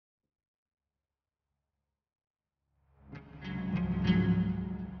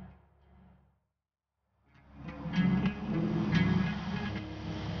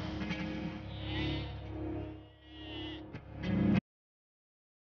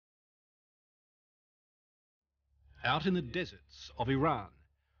Out in the deserts of Iran,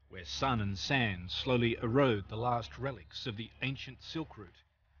 where sun and sand slowly erode the last relics of the ancient Silk Route,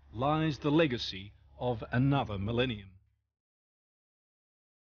 lies the legacy of another millennium.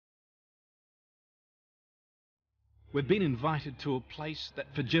 We've been invited to a place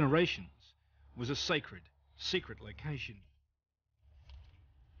that for generations was a sacred, secret location.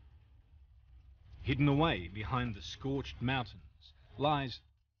 Hidden away behind the scorched mountains lies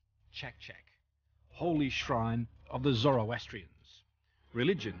Chak, holy shrine of the Zoroastrians,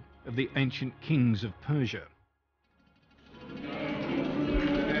 religion of the ancient kings of Persia.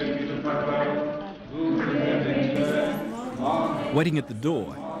 Waiting at the door,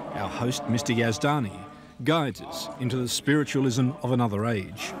 our host, Mr. Yazdani, guides us into the spiritualism of another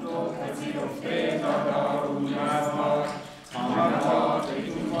age.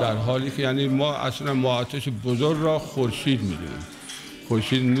 در حالی که یعنی ما اصلا ما آتش بزرگ را خورشید میدونیم.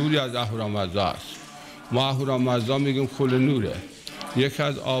 خورشید نوری از اهورامزدا است. ما اهورامزدا میگیم کل نوره. یکی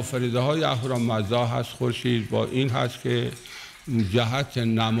از آفریده های اهورامزدا هست خورشید، با این هست که جهت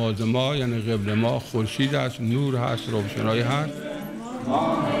نماز ما یعنی قبله ما خورشید است، نور هست، روشنایی هست.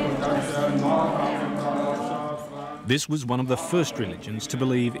 This was one of the first religions to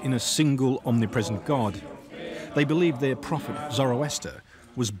believe in a single omnipresent God. They believed their prophet, Zoroaster,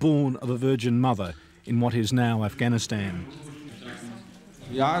 was born of a virgin mother in what is now Afghanistan.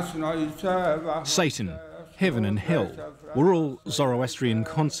 Satan, heaven and hell were all Zoroastrian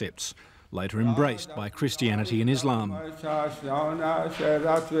concepts, later embraced by Christianity and Islam.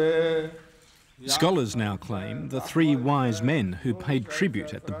 Scholars now claim the three wise men who paid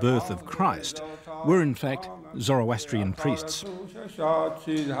tribute at the birth of Christ were in fact Zoroastrian priests.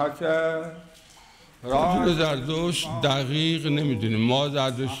 راجع زردشت دقیق نمیدونیم. ما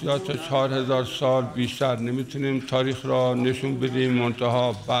زردشتی‌ها تا 4000 سال بیشتر نمیتونیم تاریخ را نشون بدیم.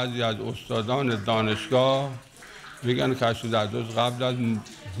 منتها بعضی از استادان دانشگاه میگن که زردشت قبل از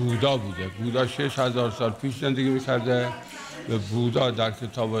بودا بوده. بودا 6000 سال پیش زندگی میکرده و بودا در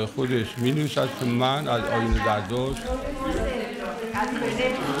کتابای خودش مینویسد که من از آیین زردشت.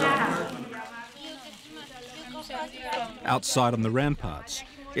 Outside on the ramparts,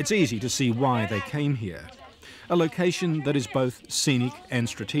 it's easy to see why they came here, a location that is both scenic and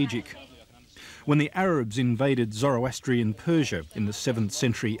strategic. When the Arabs invaded Zoroastrian Persia in the 7th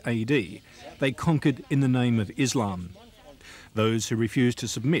century AD, they conquered in the name of Islam. Those who refused to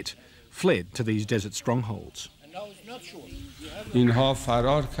submit fled to these desert strongholds. اینها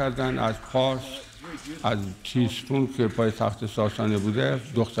فرار کردن از پارس، از تیسفون که پایتخت ساسانی بوده.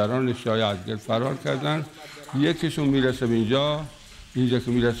 دختران شایع‌گرد فرار کردن. یکیشون میرسه به اینجا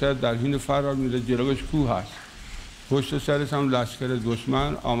که میرسه در حین فرار میره جلوش کوه هست. پشت سرش هم لشکر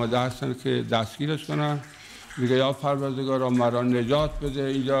دشمن آمده هستن که دستگیرش کنن. میگه یا پروردگارا مرا نجات بده.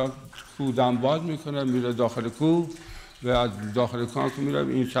 اینجا کوه دم باز میکنه، میره داخل کوه و از داخل کوه که میره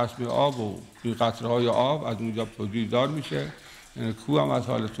این چشمه آب و این قطره های آب از اونجا پدیدار میشه. یعنی کوه هم از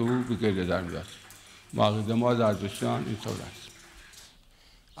حال تو به گریه در میاد. عقیده ما زردشتیان اینطور است.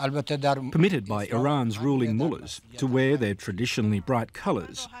 Permitted by Iran's ruling mullahs to wear their traditionally bright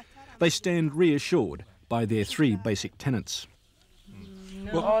colours, they stand reassured by their three basic tenets.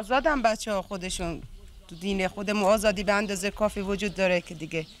 آزادن بچه‌ها خودشون تو دین خودمون آزادی به اندازه کافی وجود داره که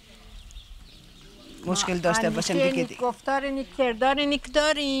دیگه مشکل داشته باشیم دیگه. گفتار نیک کردار نیک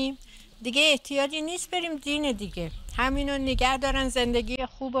داریم دیگه، احتیاجی نیست بریم دین دیگه. همینو نگه دارن، زندگی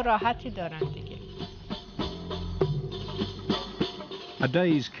خوب و راحتی دارن دیگه. A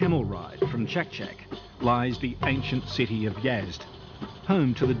day's camel ride from Chak lies the ancient city of Yazd,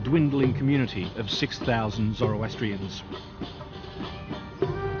 home to the dwindling community of 6,000 Zoroastrians.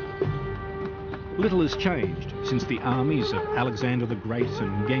 Little has changed since the armies of Alexander the Great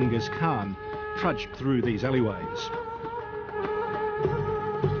and Genghis Khan trudged through these alleyways.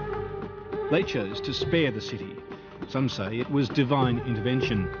 They chose to spare the city. Some say it was divine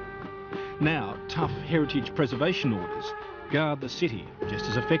intervention. Now, tough heritage preservation orders guard the city just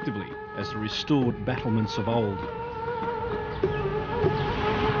as effectively as the restored battlements of old.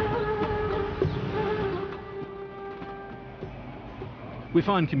 We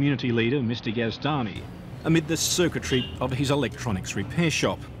find community leader Mr. Yazdani amid the circuitry of his electronics repair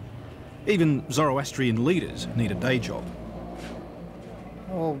shop. Even Zoroastrian leaders need a day job.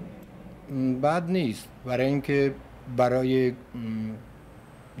 بد نیست برای اینکه برای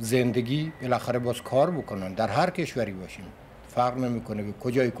زندگی بالاخره باز کار بکنن در هر کشوری باشیم. فرق نمیکنه که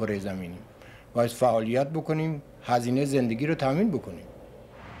کجای کره زمینیم. باید فعالیت بکنیم، هزینه زندگی رو تامین بکنیم.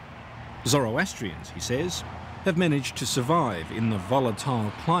 Zoroastrians, he says, have managed to survive in the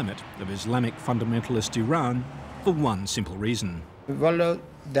volatile climate of Islamic fundamentalist Iran for one simple reason. والا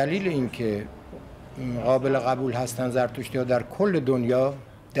دلیل این که قابل قبول هستن زرتشتی‌ها در کل دنیا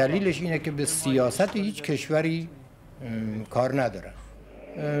دلیلش اینه که به سیاست هیچ کشوری کار ندارن.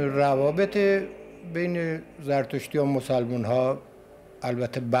 روابط بین زرتشتی و مسلمان ها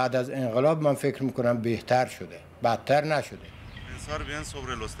البته بعد از انقلاب من فکر میکنم بهتر شده، بدتر نشده.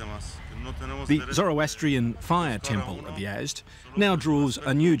 The Zoroastrian fire temple of Yazd now draws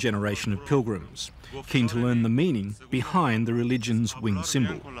a new generation of pilgrims, keen to learn the meaning behind the religion's winged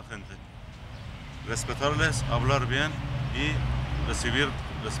symbol.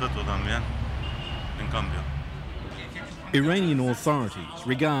 Iranian authorities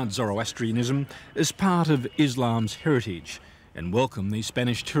regard Zoroastrianism as part of Islam's heritage and welcome these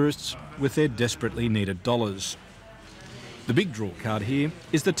Spanish tourists with their desperately needed dollars. The big draw card here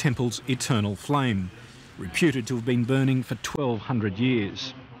is the temple's eternal flame, reputed to have been burning for 1,200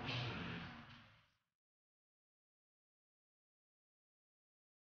 years.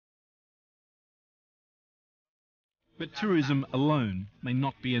 But tourism alone may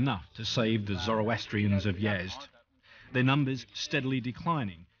not be enough to save the Zoroastrians of Yazd. Their numbers steadily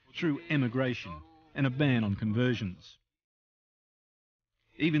declining through emigration and a ban on conversions.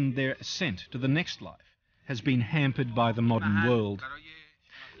 Even their ascent to the next life has been hampered by the modern world.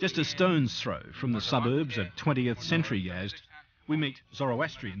 Just a stone's throw from the suburbs of 20th century Yazd, we meet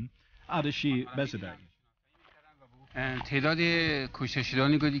Zoroastrian Ardashir Bazadeh. تعداد کشته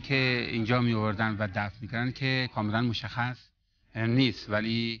شدگانی که اینجا می آوردن و دفن می‌کردن که کاملا مشخص نیست،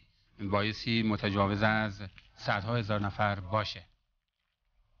 ولی بایستی متجاوز از صدها هزار نفر باشه.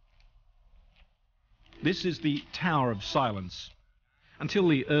 This is the Tower of Silence. Until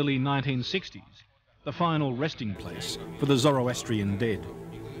the early 1960s, the final resting place for the Zoroastrian dead.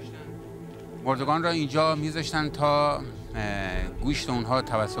 مردگان را اینجا می‌ذاشتن تا گوشت اونها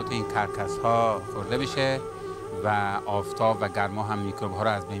توسط این کرکس‌ها خورده بشه و آفتاب و گرما هم میکروب‌ها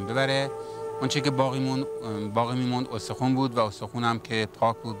را از بین ببره. اونچه که باقی میموند استخوان بود و استخوان هم که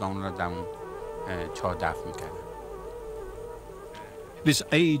پاک بود و اون را در اون چاه دفن می‌کردن. This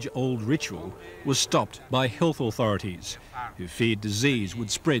age-old ritual was stopped by health authorities, who feared disease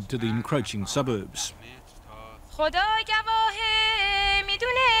would spread to the encroaching suburbs. خدا گواهه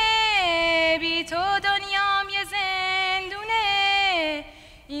میدونه بی تو دنیام یه زندونه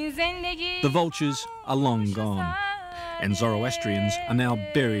این زندگی. The vultures are long gone, and Zoroastrians are now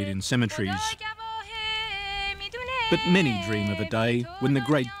buried in cemeteries. But many dream of a day when the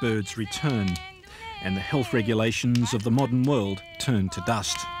great birds return and the health regulations of the modern world turn to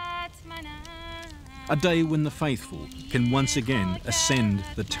dust. A day when the faithful can once again ascend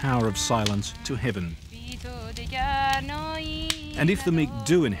the Tower of Silence to heaven. And if the meek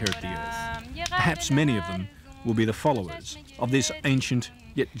do inherit the earth, perhaps many of them will be the followers of this ancient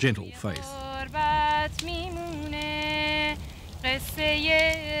yet gentle faith.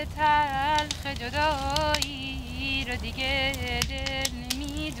 قصه تلخ جدایی رو دیگه دل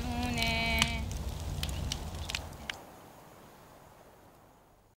میدونه